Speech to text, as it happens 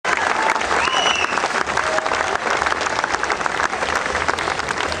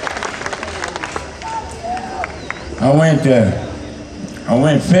I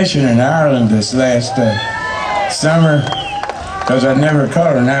went fishing in Ireland this last summer because I'd never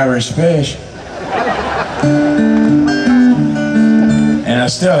caught an Irish fish. And I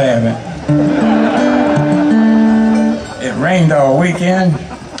still haven't. It rained all weekend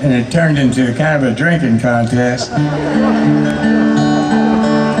and it turned into kind of a drinking contest.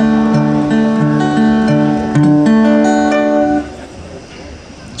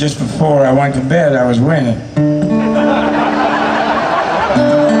 Just before I went to bed, I was winning.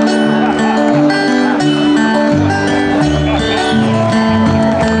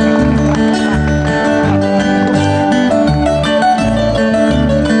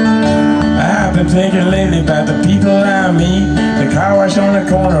 I've been thinking lately about the people I meet, the car wash on the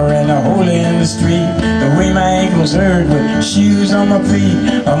corner and the hole in the street, the way my ankles hurt with shoes on my feet.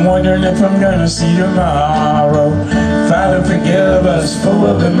 I'm wondering if I'm gonna see tomorrow. Father, forgive us for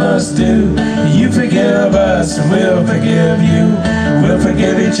what we must do. You forgive us and we'll forgive you. We'll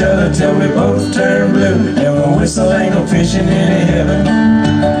forgive each other till we both turn blue, and we'll whistle and go fishing into heaven.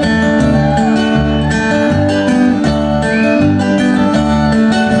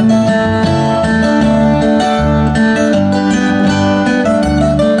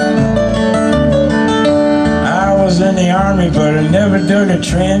 In the army, but I never dug a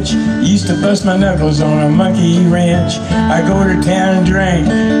trench. Used to bust my knuckles on a monkey wrench. I go to town and drink,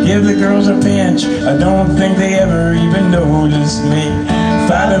 give the girls a pinch. I don't think they ever even noticed me.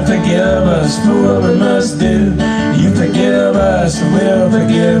 Father, forgive us for what we must do. You forgive us and we'll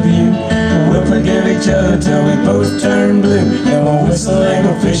forgive you. We'll forgive each other till we both turn blue, and we'll whistle and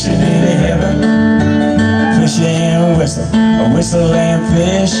go fishing into heaven. Fish and whistle, a whistle and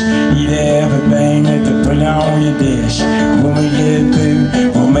fish. Eat everything that they put on your dish. When we get through,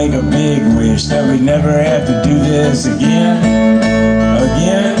 we'll make a big wish that we never have to do this again.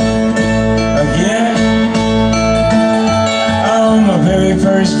 Again. On my very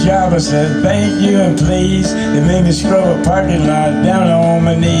first job I said thank you and please. They made me scrub a parking lot down on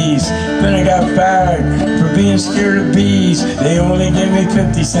my knees. Then I got fired for being scared of bees. They only gave me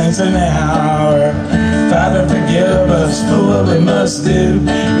 50 cents an hour. Father, forgive us for what we must do.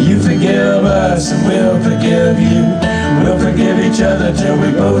 You forgive us and we'll forgive you. We'll forgive each other till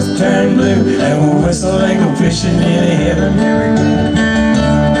we both turn blue, and we'll whistle and go fishing in heaven.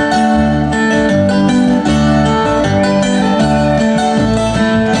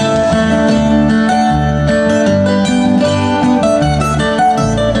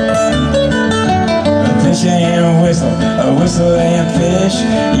 A whistle and fish.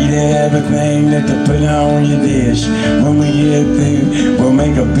 Eat everything that they put on your dish. When we get through, we'll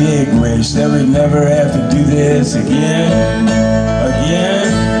make a big wish that we never have to do this again.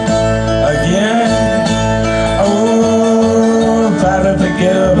 Oh, Father,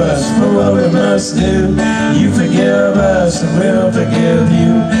 forgive us for what we must do. You forgive us and we'll forgive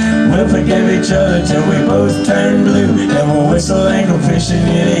you. We'll forgive each other till we both turn blue, and we'll whistle and go fishing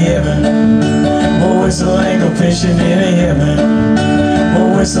in heaven. We'll whistle and go fishing in heaven.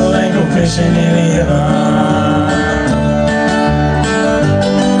 We'll whistle and go fishing in heaven.